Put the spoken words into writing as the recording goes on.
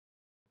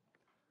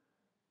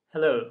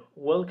Hello,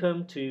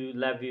 welcome to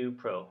LabVIEW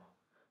Pro.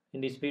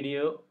 In this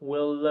video,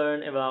 we'll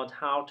learn about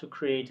how to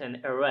create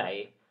an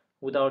array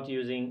without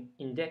using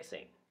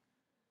indexing.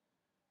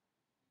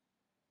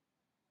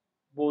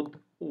 Both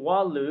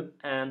while loop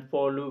and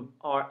for loop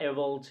are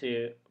able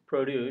to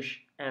produce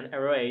an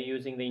array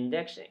using the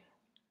indexing.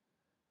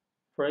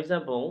 For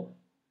example,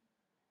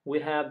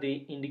 we have the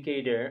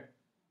indicator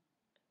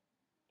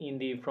in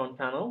the front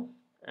panel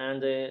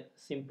and a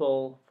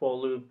simple for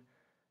loop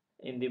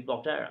in the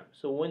block diagram.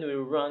 So when we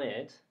run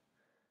it,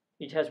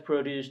 it has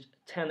produced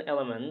 10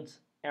 elements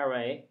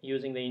array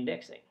using the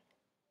indexing.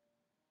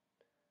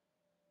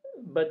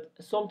 But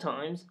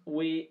sometimes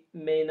we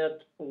may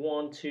not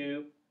want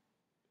to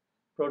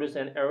produce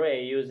an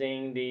array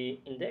using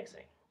the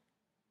indexing.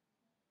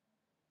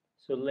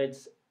 So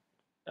let's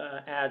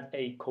add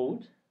a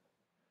code.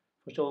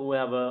 First of all, we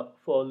have a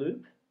for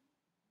loop.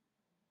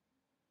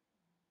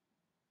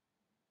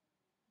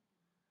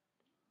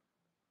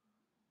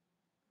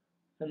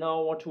 And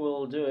now what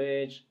we'll do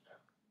is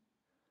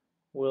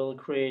we'll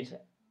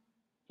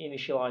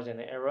initialize an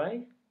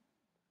array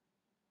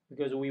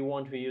because we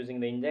want to be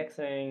using the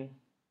indexing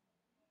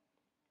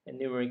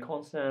and numeric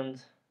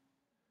constant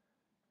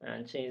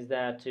and change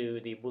that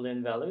to the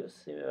boolean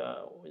values.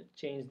 We'll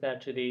change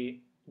that to the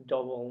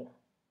double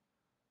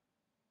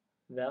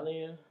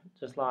value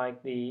just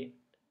like the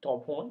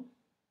top one,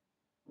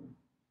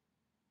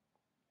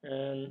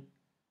 and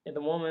at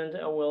the moment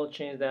I will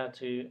change that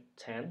to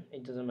 10.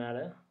 It doesn't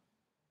matter,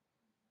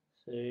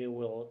 so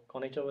we'll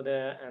connect over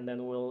there and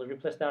then we'll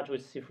replace that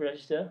with shift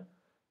register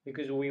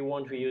because we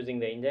want to be using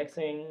the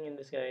indexing in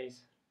this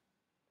case.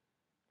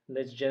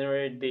 Let's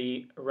generate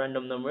the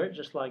random number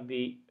just like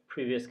the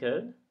previous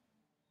code.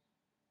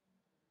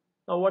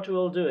 Now what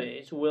we'll do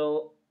is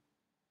we'll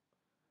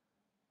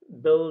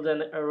build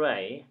an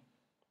array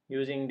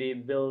using the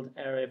build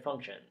array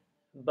function,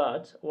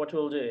 but what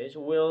we'll do is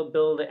we'll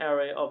build the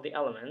array of the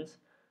elements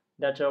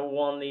that are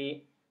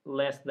only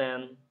less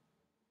than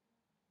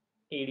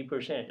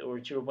 80% or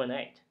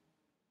 0.8.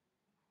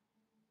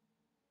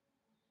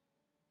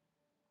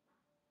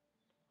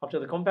 After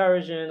the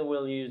comparison,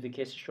 we'll use the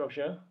case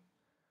structure,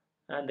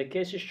 and the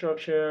case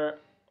structure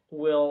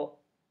will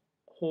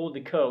hold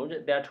the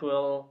code that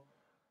will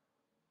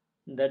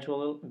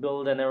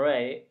build an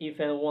array if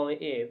and only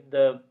if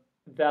the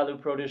value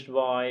produced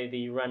by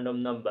the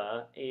random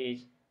number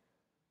is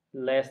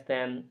less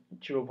than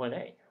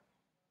 0.8.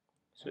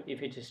 So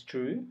if it is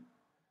true,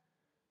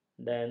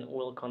 then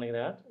we'll connect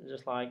that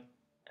just like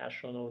as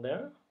shown over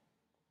there,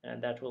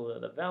 and that will be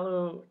the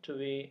value to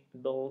be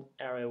built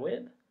array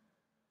with.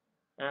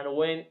 And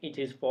when it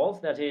is false,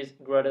 that is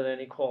greater than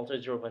or equal to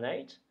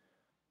 0.8,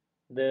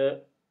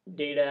 the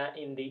data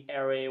in the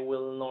array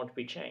will not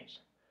be changed.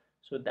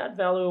 So that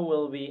value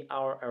will be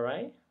our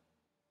array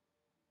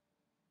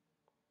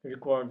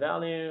required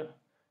value.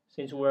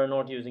 Since we're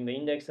not using the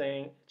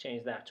indexing,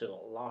 change that to the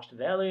last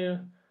value,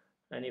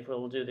 and if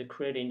we'll do the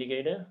create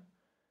indicator,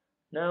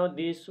 now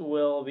this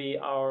will be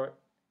our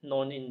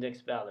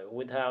non-indexed value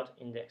without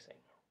indexing.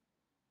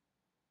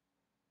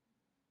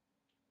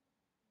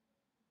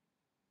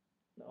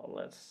 Now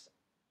let's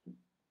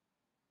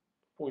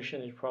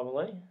position it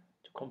properly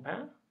to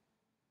compare.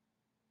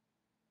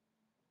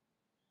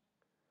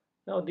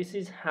 Now this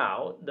is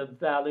how the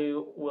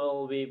value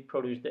will be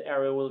produced, the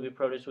array will be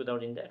produced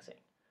without indexing.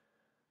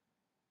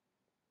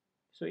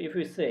 So if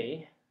we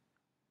say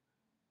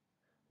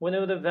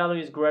whenever the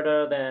value is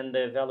greater than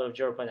the value of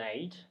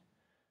 0.8,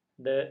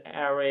 the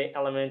array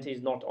element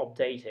is not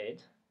updated,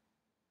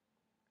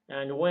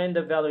 and when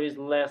the value is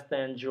less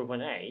than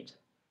 0.8,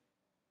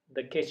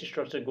 the case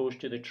structure goes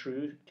to the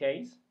true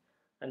case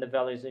and the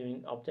value is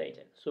being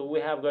updated. So we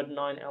have got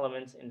 9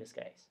 elements in this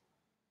case.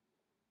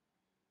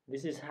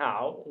 This is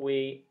how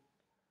we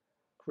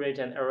create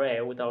an array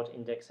without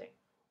indexing.